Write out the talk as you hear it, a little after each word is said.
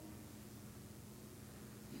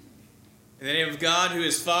In the name of God, who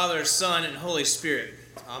is Father, Son, and Holy Spirit.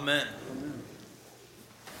 Amen.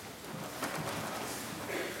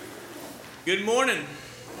 Good morning.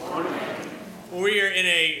 We are in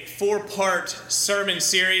a 4-part sermon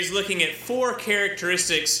series looking at 4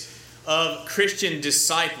 characteristics of Christian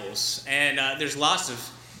disciples. And there's lots of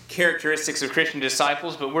characteristics of Christian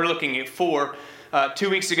disciples, but we're looking at 4. 2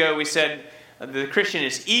 weeks ago we said the Christian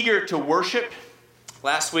is eager to worship.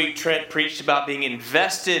 Last week Trent preached about being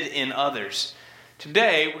invested in others.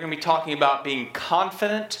 Today we're going to be talking about being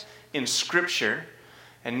confident in Scripture.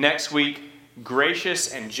 And next week,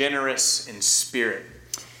 gracious and generous in spirit.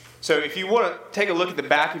 So if you want to take a look at the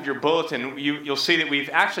back of your bulletin, you'll see that we've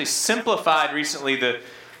actually simplified recently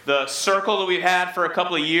the circle that we've had for a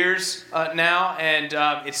couple of years now, and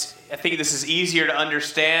I think this is easier to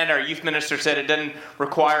understand. Our youth minister said it doesn't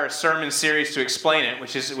require a sermon series to explain it,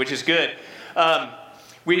 which is good.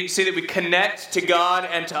 We see that we connect to God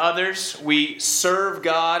and to others. We serve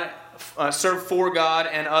God, serve for God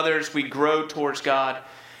and others. We grow towards God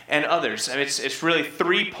and others. I mean, it's really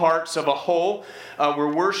 3 parts of a whole.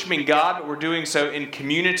 We're worshiping God, but we're doing so in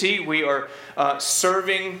community. We are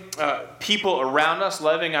serving people around us,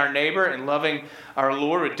 loving our neighbor and loving our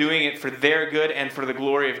Lord. We're doing it for their good and for the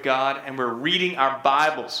glory of God. And we're reading our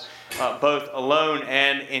Bibles, both alone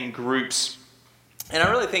and in groups. And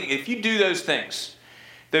I really think if you do those things,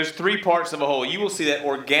 those 3 parts of a whole, you will see that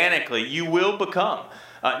organically you will become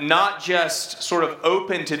not just sort of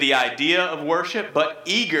open to the idea of worship, but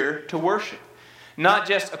eager to worship. Not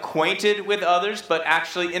just acquainted with others, but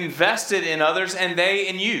actually invested in others and they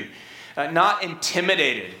in you. Not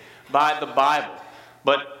intimidated by the Bible,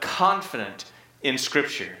 but confident in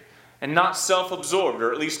Scripture. And not self-absorbed,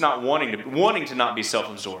 or at least not wanting to not be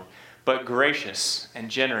self-absorbed, but gracious and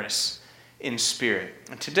generous in spirit.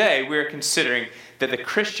 And today we are considering that the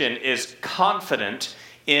Christian is confident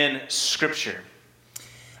in Scripture.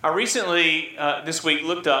 I recently, this week,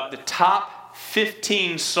 looked up the top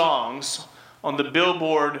 15 songs on the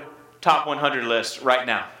Billboard Top 100 list right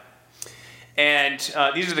now. And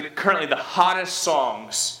these are currently the hottest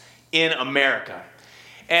songs in America.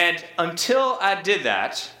 And until I did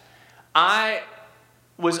that, I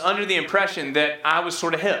was under the impression that I was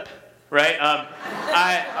sort of hip, right?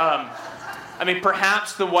 I mean,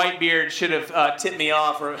 perhaps the white beard should have tipped me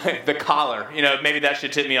off, or the collar, maybe that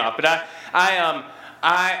should tip me off. But I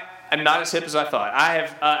am not as hip as I thought. I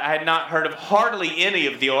had not heard of hardly any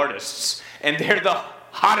of the artists, and they're the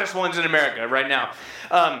hottest ones in America right now.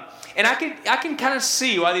 And I can kind of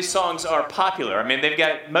see why these songs are popular. I mean, they've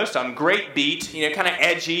got most of them great beat, kind of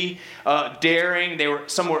edgy, daring.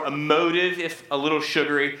 Some were emotive, if a little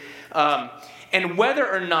sugary. And whether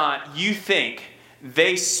or not you think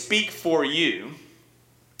they speak for you,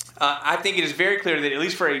 I think it is very clear that at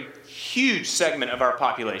least for a huge segment of our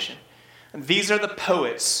population, these are the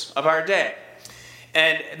poets of our day.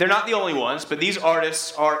 And they're not the only ones, but these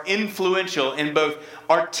artists are influential in both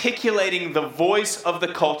articulating the voice of the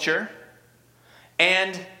culture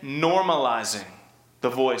and normalizing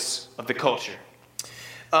the voice of the culture.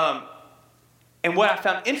 And what I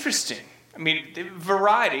found interesting,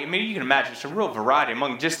 variety, you can imagine it's a real variety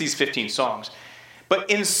among just these 15 songs. But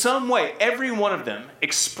in some way, every one of them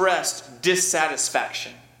expressed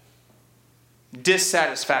dissatisfaction.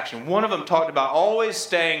 Dissatisfaction. One of them talked about always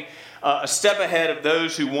staying a step ahead of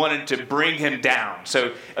those who wanted to bring him down.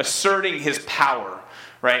 So asserting his power,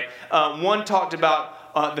 right? One talked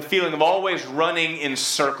about the feeling of always running in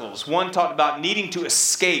circles. One talked about needing to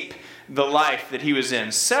escape the life that he was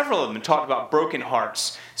in. Several of them talked about broken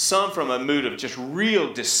hearts. Some from a mood of just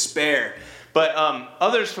real despair. But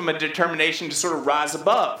others from a determination to sort of rise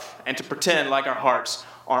above and to pretend like our hearts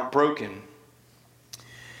aren't broken.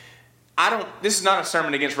 This is not a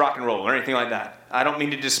sermon against rock and roll or anything like that. I don't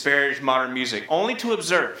mean to disparage modern music, only to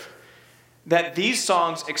observe that these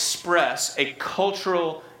songs express a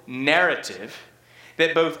cultural narrative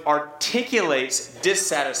that both articulates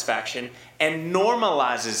dissatisfaction and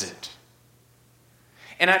normalizes it.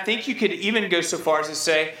 And I think you could even go so far as to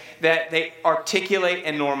say that they articulate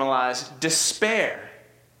and normalize despair,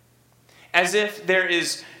 as if there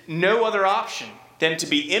is no other option than to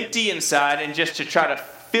be empty inside and just to try to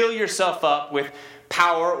fill yourself up with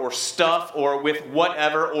power or stuff or with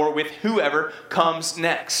whatever or with whoever comes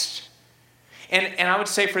next. And I would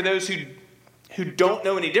say for those who don't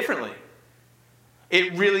know any differently,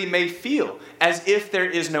 it really may feel as if there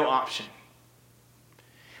is no option.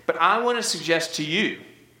 But I want to suggest to you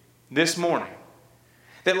this morning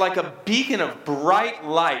that like a beacon of bright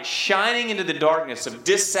light shining into the darkness of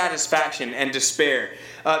dissatisfaction and despair,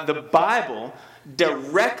 the Bible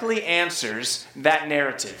directly answers that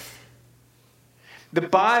narrative. The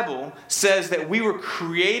Bible says that we were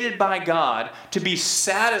created by God to be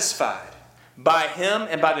satisfied by Him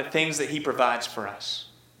and by the things that He provides for us.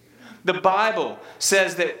 The Bible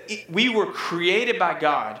says that we were created by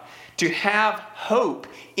God to have hope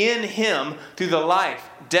in Him through the life,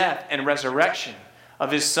 death, and resurrection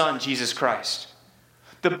of His Son, Jesus Christ.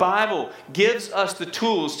 The Bible gives us the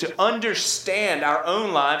tools to understand our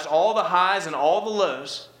own lives, all the highs and all the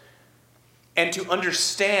lows, and to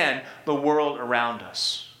understand the world around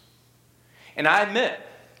us. And I admit,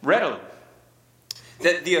 readily,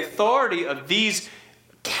 that the authority of these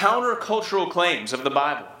countercultural claims of the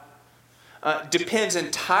Bible depends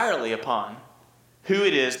entirely upon who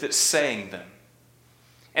it is that's saying them.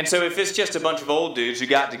 And so if it's just a bunch of old dudes who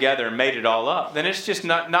got together and made it all up, then it's just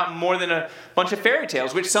not more than a bunch of fairy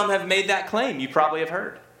tales, which some have made that claim. You probably have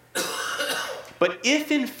heard. But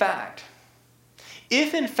if in fact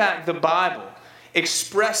the Bible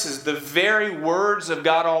expresses the very words of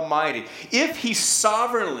God Almighty, if He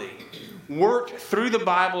sovereignly worked through the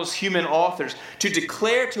Bible's human authors to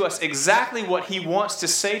declare to us exactly what He wants to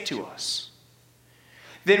say to us,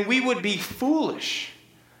 then we would be foolish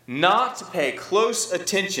not to pay close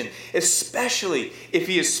attention, especially if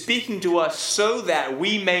He is speaking to us so that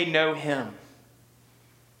we may know Him.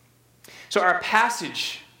 So our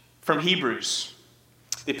passage from Hebrews,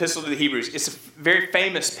 the Epistle to the Hebrews, it's a very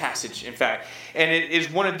famous passage, in fact, and it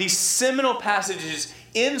is one of these seminal passages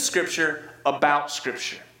in Scripture about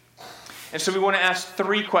Scripture. And so we want to ask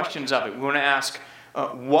three questions of it. We want to ask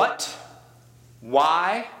what,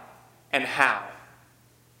 why, and how.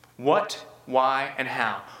 What, why, and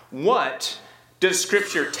how. What does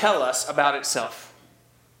Scripture tell us about itself?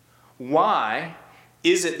 Why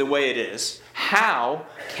is it the way it is? How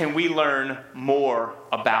can we learn more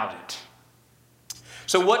about it?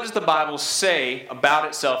 So what does the Bible say about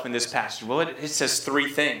itself in this passage? Well, it says three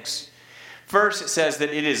things. First, it says that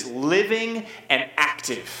it is living and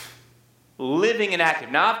active. Living and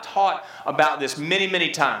active. Now, I've taught about this many,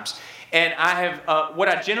 many times. And I have, what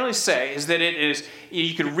I generally say is that it is,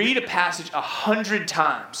 you could read a passage 100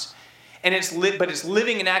 times, and it's but it's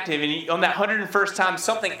living and active. And on that 101st time,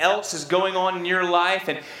 something else is going on in your life,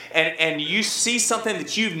 and you see something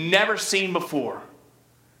that you've never seen before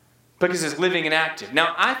because it's living and active.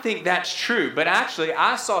 Now, I think that's true, but actually,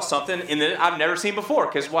 I saw something in that I've never seen before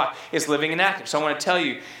because why? It's living and active. So I want to tell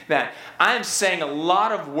you that I am saying a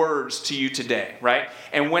lot of words to you today, right?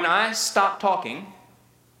 And when I stop talking,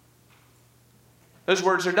 those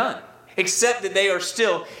words are done, except that they are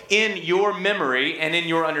still in your memory and in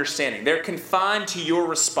your understanding. They're confined to your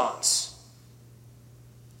response,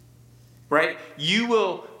 right? You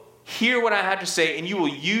will hear what I have to say, and you will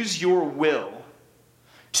use your will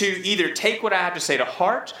to either take what I have to say to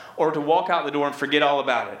heart or to walk out the door and forget all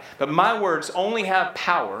about it. But my words only have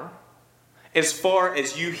power as far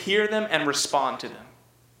as you hear them and respond to them.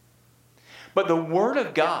 But the Word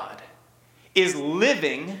of God is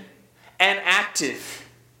living and active.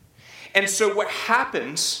 And so what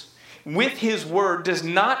happens with His Word does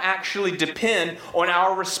not actually depend on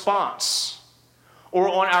our response or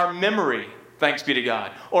on our memory, thanks be to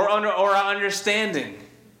God, or our understanding.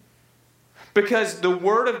 Because the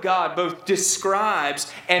Word of God both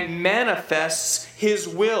describes and manifests His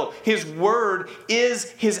will. His Word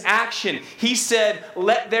is His action. He said,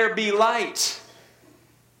 "Let there be light."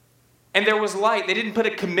 And there was light. They didn't put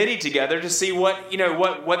a committee together to see what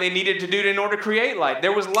they needed to do in order to create light.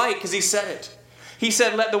 There was light because He said it. He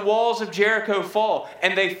said, "Let the walls of Jericho fall,"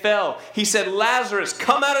 and they fell. He said, "Lazarus,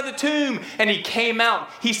 come out of the tomb," and he came out.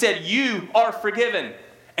 He said, "You are forgiven,"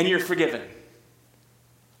 and you're forgiven.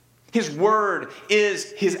 His Word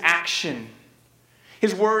is His action.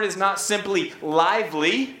 His Word is not simply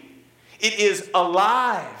lively. It is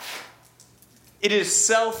alive. It is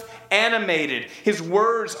self-animated. His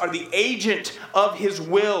words are the agent of His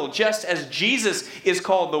will, just as Jesus is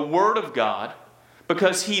called the Word of God,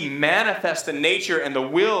 because He manifests the nature and the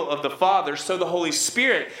will of the Father, so the Holy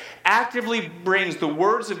Spirit actively brings the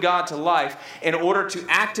words of God to life in order to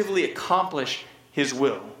actively accomplish His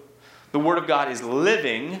will. The Word of God is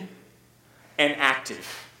living and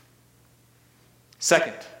active.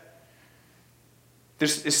 Second, the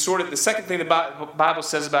second thing the Bible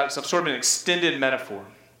says about itself, sort of an extended metaphor.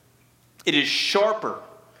 It is sharper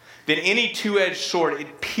than any two-edged sword.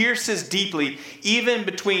 It pierces deeply, even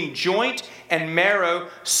between joint and marrow,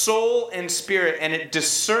 soul and spirit, and it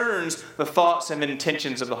discerns the thoughts and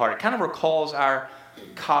intentions of the heart. It kind of recalls our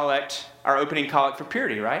opening collect for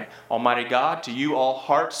purity, right? Almighty God, to you all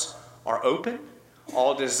hearts are open,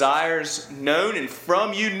 all desires known, and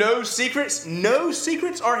from you no secrets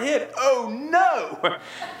are hid. Oh no!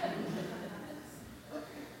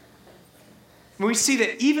 We see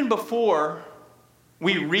that even before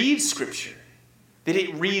we read Scripture, that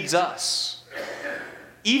it reads us.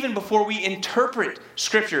 Even before we interpret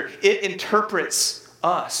Scripture, it interprets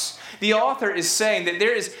us. The author is saying that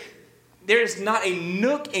there is not a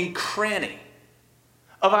nook and cranny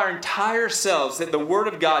of our entire selves that the Word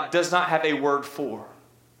of God does not have a word for.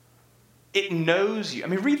 It knows you. I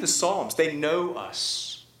mean, read the Psalms. They know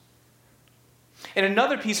us. And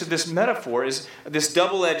another piece of this metaphor is this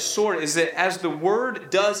double-edged sword is that as the Word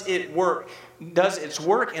does its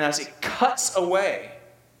work in us, it cuts away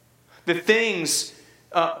the things,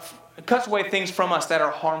 cuts away things from us that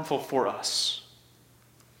are harmful for us.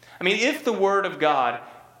 I mean, if the Word of God,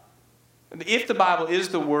 if the Bible is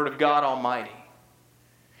the Word of God Almighty,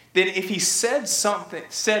 then if He said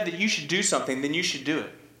that you should do something, then you should do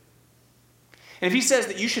it. And if He says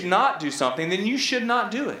that you should not do something, then you should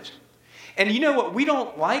not do it. And you know what? We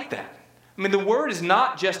don't like that. I mean, the Word is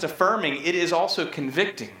not just affirming, it is also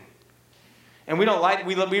convicting. And we don't like,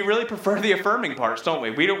 we really prefer the affirming parts, don't we?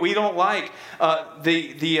 We don't like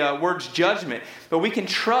the word's judgment. But we can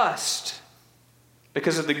trust,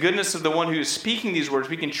 because of the goodness of the one who is speaking these words,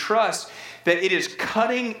 we can trust that it is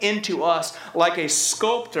cutting into us like a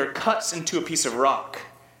sculptor cuts into a piece of rock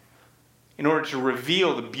in order to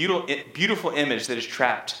reveal the beautiful image that is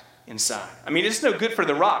trapped inside. I mean, it's no good for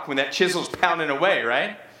the rock when that chisel's pounding away,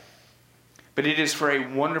 right? But it is for a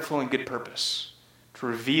wonderful and good purpose, to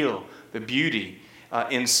reveal the beauty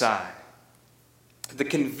inside. The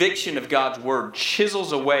conviction of God's word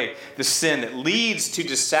chisels away the sin that leads to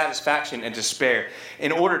dissatisfaction and despair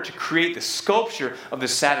in order to create the sculpture of the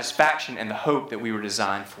satisfaction and the hope that we were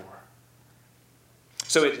designed for.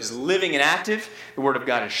 So it is living and active. The word of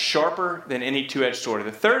God is sharper than any two-edged sword.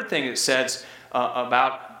 The third thing it says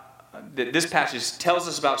that this passage tells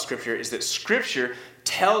us about Scripture is that Scripture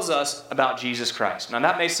tells us about Jesus Christ. Now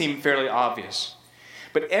that may seem fairly obvious,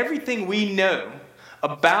 but everything we know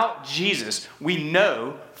about Jesus, we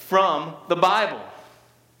know from the Bible.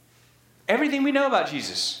 Everything we know about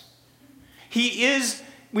Jesus. He is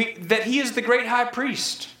the great high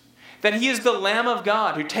priest. That He is the Lamb of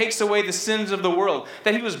God who takes away the sins of the world.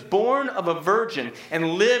 That He was born of a virgin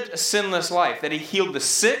and lived a sinless life. That He healed the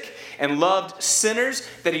sick and loved sinners.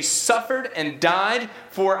 That He suffered and died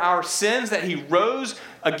for our sins. That He rose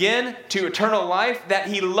again to eternal life. That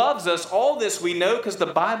He loves us. All this we know because the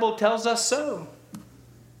Bible tells us so.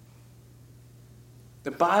 The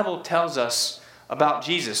Bible tells us about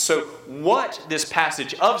Jesus. So what this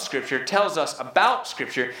passage of Scripture tells us about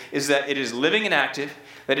Scripture is that it is living and active,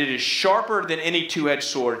 that it is sharper than any two-edged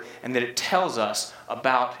sword, and that it tells us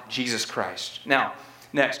about Jesus Christ. Now,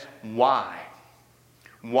 next, why?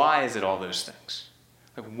 Why is it all those things?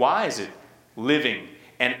 Like, why is it living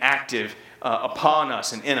and active upon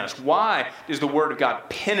us and in us? Why is the Word of God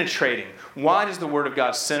penetrating? Why does the Word of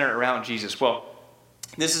God center around Jesus? Well,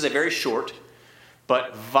 this is a very short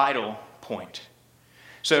but vital point.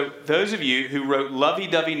 So those of you who wrote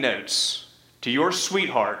lovey-dovey notes to your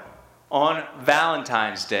sweetheart on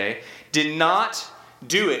Valentine's Day did not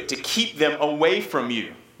do it to keep them away from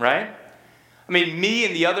you, right? I mean, me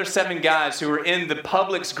and the other 7 guys who were in the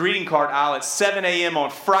Publix greeting card aisle at 7 a.m.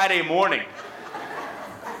 on Friday morning,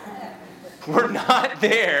 we're not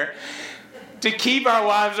there to keep our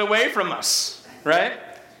wives away from us, right?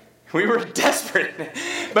 We were desperate,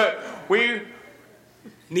 but we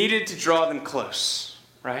needed to draw them close,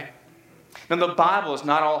 right? Now, the Bible is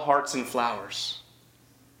not all hearts and flowers,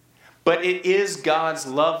 but it is God's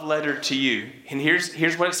love letter to you. And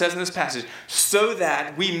here's what it says in this passage. So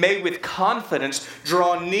that we may with confidence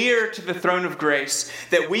draw near to the throne of grace,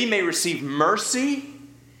 that we may receive mercy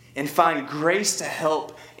and find grace to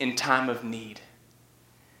help in time of need.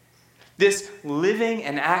 This living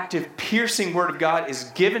and active, piercing Word of God is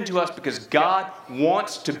given to us because God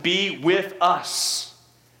wants to be with us.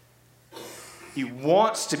 He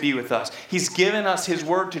wants to be with us. He's given us His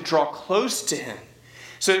Word to draw close to Him.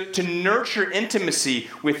 So to nurture intimacy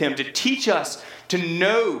with Him, to teach us to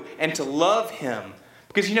know and to love Him.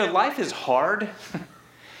 Because, life is hard.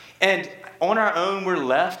 And on our own, we're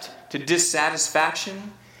left to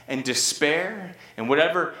dissatisfaction and despair and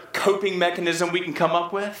whatever coping mechanism we can come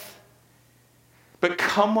up with. But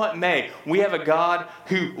come what may, we have a God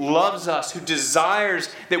who loves us, who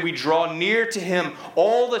desires that we draw near to Him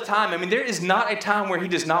all the time. I mean, there is not a time where He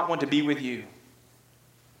does not want to be with you.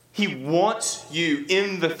 He wants you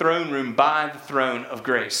in the throne room by the throne of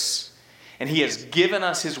grace. And He has given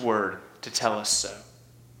us His Word to tell us so.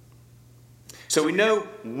 So we know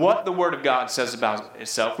what the Word of God says about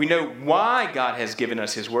itself. We know why God has given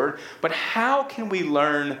us His Word. But how can we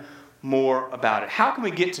learn more about it? How can we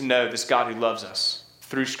get to know this God who loves us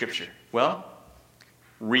through Scripture? Well,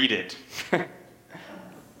 read it.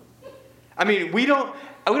 I mean, we don't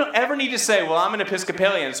ever need to say, well, I'm an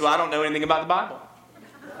Episcopalian, so I don't know anything about the Bible.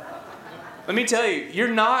 Let me tell you,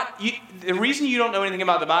 the reason you don't know anything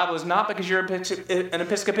about the Bible is not because you're an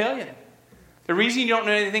Episcopalian. The reason you don't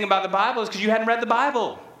know anything about the Bible is because you hadn't read the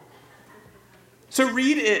Bible. So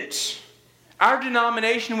read it. Our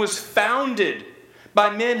denomination was founded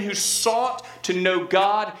by men who sought to know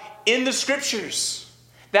God in the Scriptures.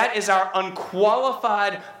 That is our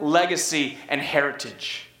unqualified legacy and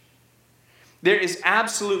heritage. There is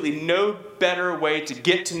absolutely no better way to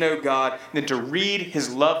get to know God than to read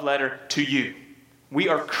His love letter to you. We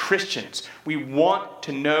are Christians. We want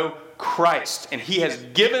to know Christ, and He has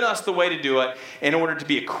given us the way to do it in order to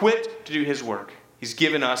be equipped to do His work. He's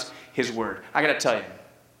given us His word. I got to tell you,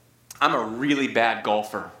 I'm a really bad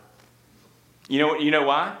golfer. You know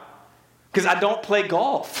why? Because I don't play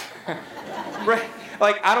golf. Right?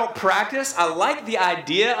 Like, I don't practice. I like the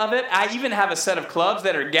idea of it. I even have a set of clubs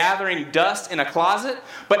that are gathering dust in a closet,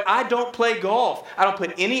 but I don't play golf. I don't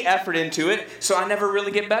put any effort into it, so I never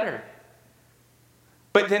really get better.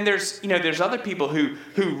 But then there's other people who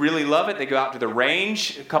really love it. They go out to the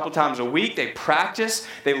range a couple times a week. They practice.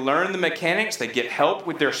 They learn the mechanics. They get help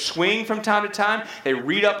with their swing from time to time. They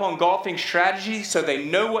read up on golfing strategy so they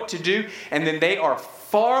know what to do. And then they are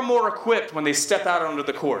far more equipped when they step out onto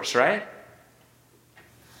the course, right?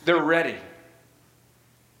 They're ready.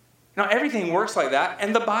 Now, everything works like that,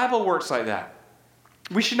 and the Bible works like that.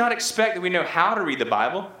 We should not expect that we know how to read the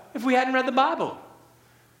Bible if we hadn't read the Bible.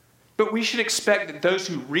 But we should expect that those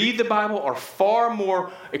who read the Bible are far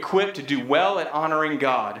more equipped to do well at honoring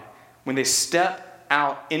God when they step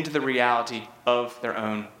out into the reality of their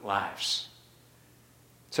own lives.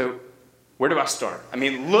 So, where do I start? I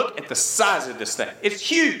mean, look at the size of this thing. It's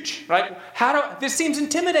huge, right? This seems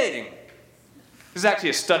intimidating. This is actually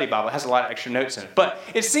a study Bible. It has a lot of extra notes in it. But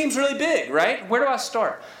it seems really big, right? Where do I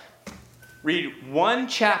start? Read one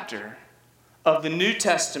chapter of the New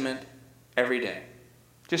Testament every day.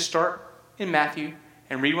 Just start in Matthew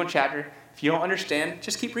and read one chapter. If you don't understand,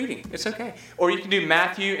 just keep reading. It's okay. Or you can do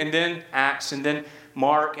Matthew and then Acts and then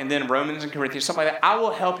Mark and then Romans and Corinthians, something like that. I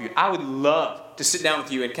will help you. I would love to sit down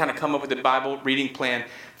with you and kind of come up with a Bible reading plan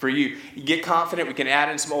for you. You get confident. We can add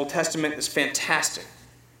in some Old Testament. It's fantastic.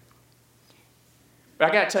 But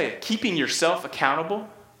I got to tell you, keeping yourself accountable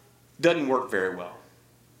doesn't work very well.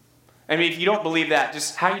 I mean, if you don't believe that,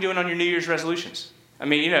 just how are you doing on your New Year's resolutions? I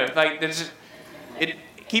mean,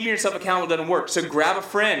 keeping yourself accountable doesn't work. So grab a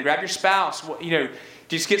friend, grab your spouse,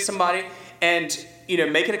 just get somebody and,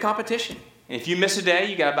 make it a competition. And if you miss a day,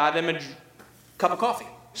 you got to buy them a cup of coffee.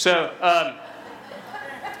 So,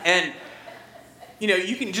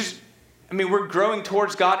 you can we're growing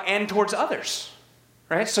towards God and towards others,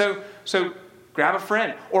 right? So grab a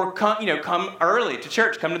friend, or come early to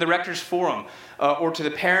church, come to the Rector's Forum, or to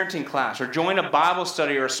the parenting class, or join a Bible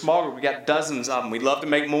study or a small group. We got dozens of them. We'd love to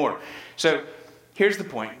make more. So here's the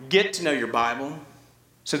point. Get to know your Bible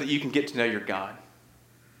so that you can get to know your God.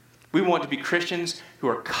 We want to be Christians who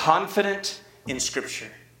are confident in Scripture.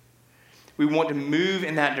 We want to move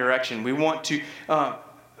in that direction. We want to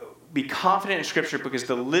be confident in Scripture because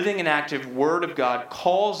the living and active Word of God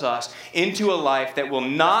calls us into a life that will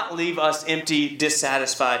not leave us empty,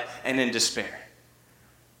 dissatisfied, and in despair.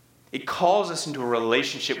 It calls us into a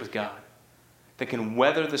relationship with God that can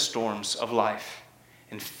weather the storms of life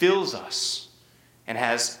and fills us and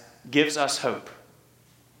gives us hope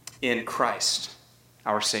in Christ,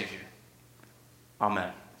 our Savior.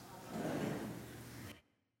 Amen.